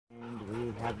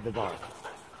have the bar.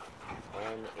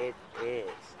 And it is.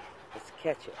 Let's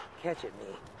catch it. Catch it, me.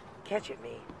 Catch it,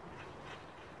 me.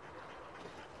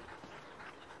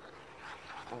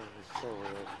 Oh, he's so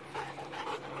weird.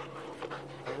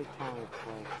 Every time we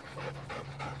play,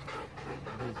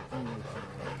 he's doing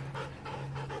something.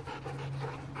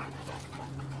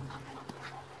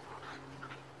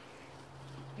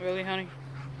 Really, honey?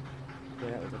 Yeah,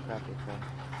 that was a crappy try.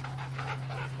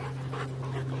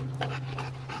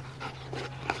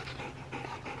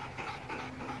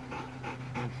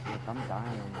 Look, I'm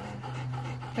dying, man.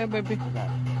 Hey, baby. Look at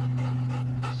that.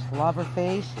 Slobber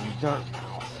face and dirt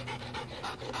mouse.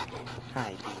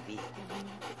 Hi, baby.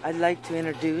 I'd like to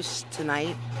introduce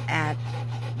tonight at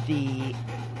the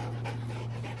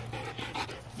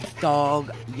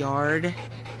dog yard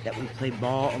that we play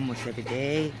ball almost every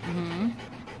day. Mm-hmm.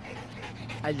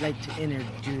 I'd like to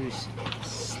introduce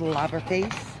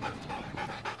Slobberface.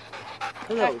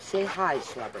 Hello, say hi,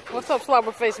 Slobberface. What's up,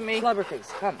 Slobberface and me?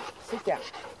 Slobberface, come, sit down.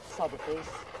 Slobberface.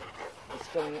 It's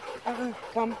going.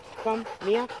 Come,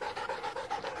 Mia.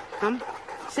 Come,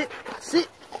 sit, stay.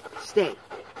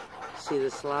 See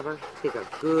the slobber? Take a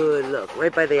good look,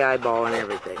 right by the eyeball and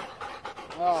everything.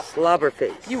 Oh.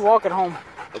 Slobberface. You walking home.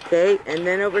 Okay, and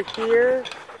then over here,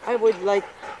 I would like.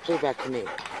 Go back to me.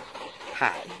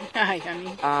 Hi. Hi,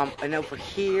 honey. And over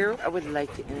here, I would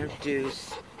like to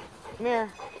introduce. Come here.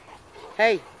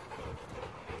 Hey.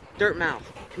 Dirt mouth.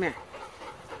 Come here.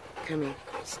 Come here.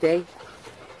 Stay.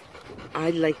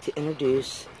 I'd like to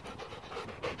introduce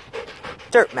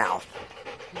Dirt Mouth.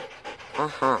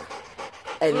 Uh-huh.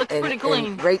 And, looks pretty clean.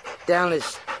 And right down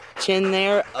his chin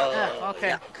there. Oh,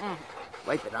 okay.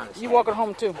 Wipe it on his You head. walking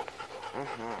home too.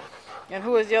 Uh-huh. And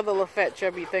who is the other little fat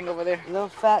chubby thing over there? Little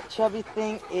fat chubby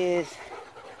thing is,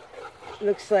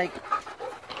 looks like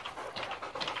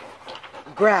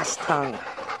grass tongue,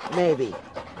 maybe.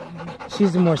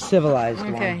 She's the more civilized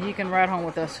one. Okay, you can ride home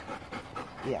with us.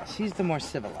 Yeah, she's the more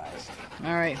civilized.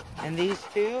 All right. And these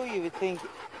two, you would think,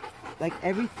 like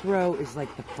every throw is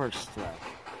like the first throw.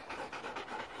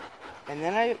 And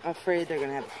then I'm afraid they're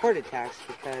gonna have heart attacks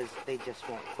because they just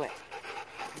won't quit.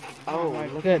 Oh my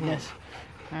goodness.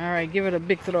 All right, give it a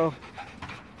big throw.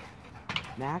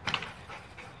 Max,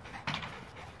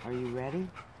 are you ready?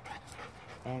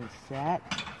 And set.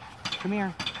 Come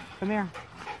here. Come here.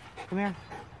 Come here.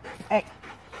 Hey,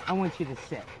 I want you to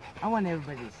sit. I want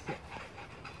everybody to sit.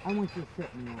 I want you to sit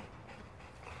in there.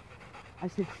 I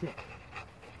said sit.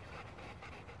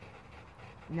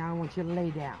 Now I want you to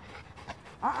lay down.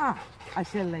 I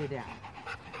said lay down.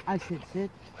 I said sit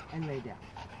and lay down.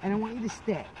 And I want you to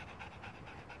stay.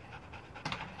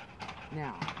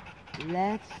 Now,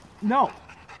 no.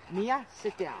 Mia,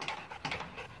 sit down.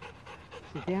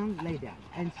 Sit down, lay down,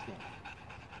 and stay.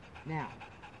 Now,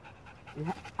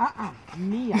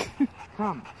 Mia,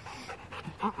 come.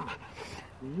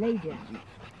 Lay down.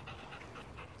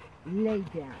 Lay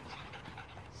down.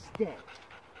 Stay.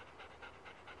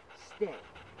 Stay.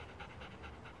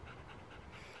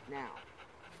 Now.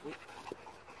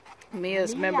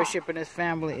 Mia's membership in his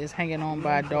family is hanging on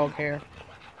by a dog hair.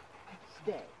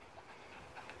 Stay.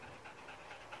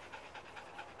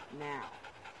 Now,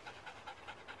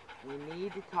 we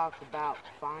need to talk about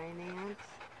finance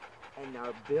and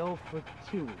our bill for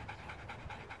Chewy.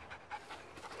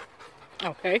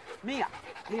 Okay. Mia,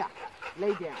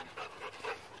 lay down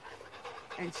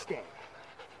and stay.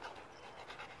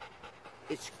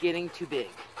 It's getting too big.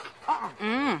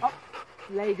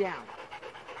 Lay down.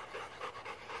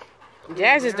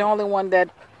 Jazz is the only one that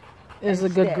is a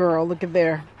good girl. Look at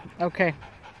there. Okay.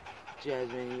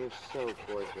 Jasmine, you're so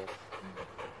gorgeous.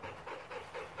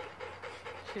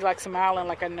 She's like smiling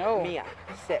like I know. Mia,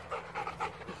 sit.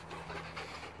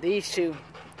 These two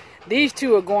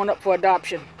are going up for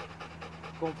adoption.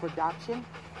 Going for adoption?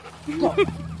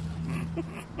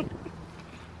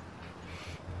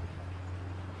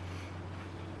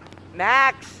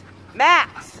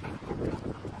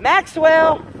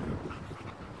 Maxwell!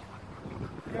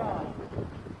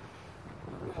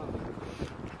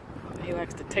 He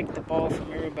likes to take the ball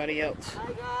from everybody else.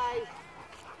 Hi, guys.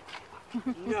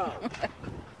 No. Come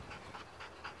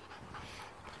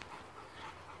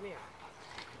here.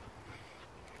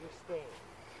 You're staying.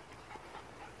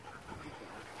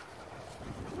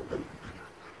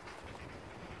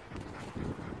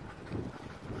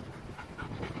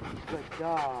 Good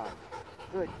dog.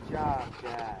 Good job,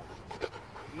 Jazz.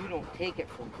 You don't take it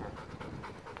from her.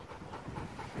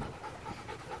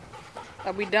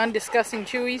 Are we done discussing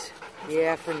Chewies?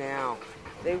 Yeah, for now.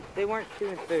 They weren't too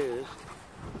enthused.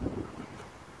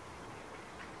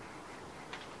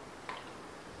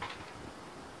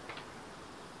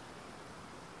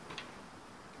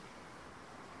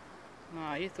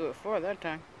 Oh, you threw it 4 that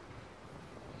time.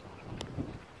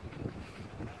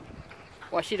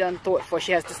 Well, she done threw it 4.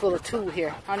 She has this little tool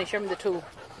here. Honey, show me the tool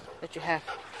that you have.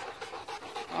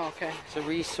 Oh, okay. It's a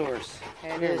resource.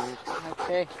 It is.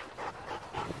 Okay.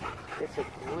 It's a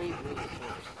great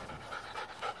resource.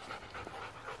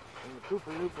 And the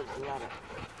Koopa Loopas love it.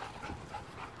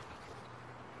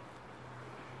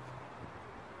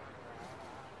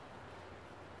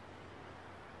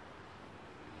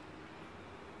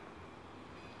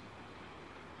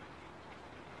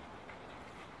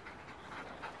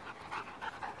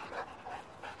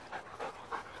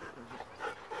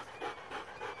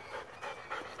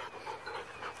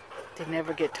 They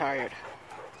never get tired.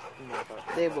 Never.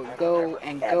 They will go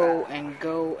and go and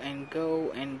go and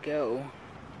go and go.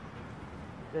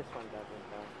 This one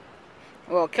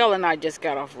doesn't Well, Kel and I just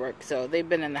got off work, so they've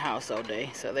been in the house all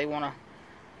day, so they wanna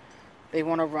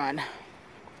run.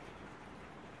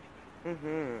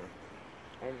 And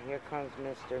here comes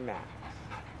Mr. Max.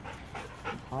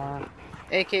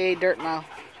 AKA Dirt Mouth.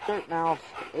 Dirt Mouth,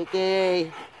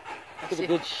 aka. Get a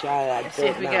good shot at that. Let's see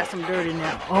if we got some dirt in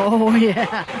there. Oh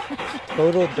yeah.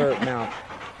 Total dirt mouth.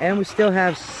 And we still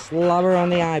have slobber on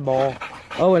the eyeball.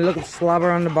 Oh, and look at slobber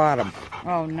on the bottom.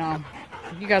 Oh no.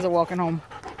 You guys are walking home.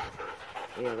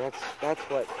 Yeah, that's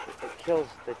what kills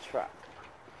the truck.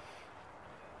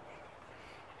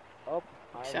 Oh,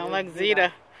 Sound like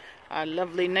Zeta, our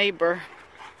lovely neighbor.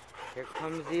 Here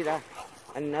comes Zeta,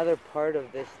 another part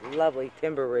of this lovely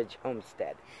Timber Ridge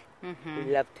homestead. We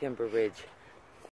love Timber Ridge.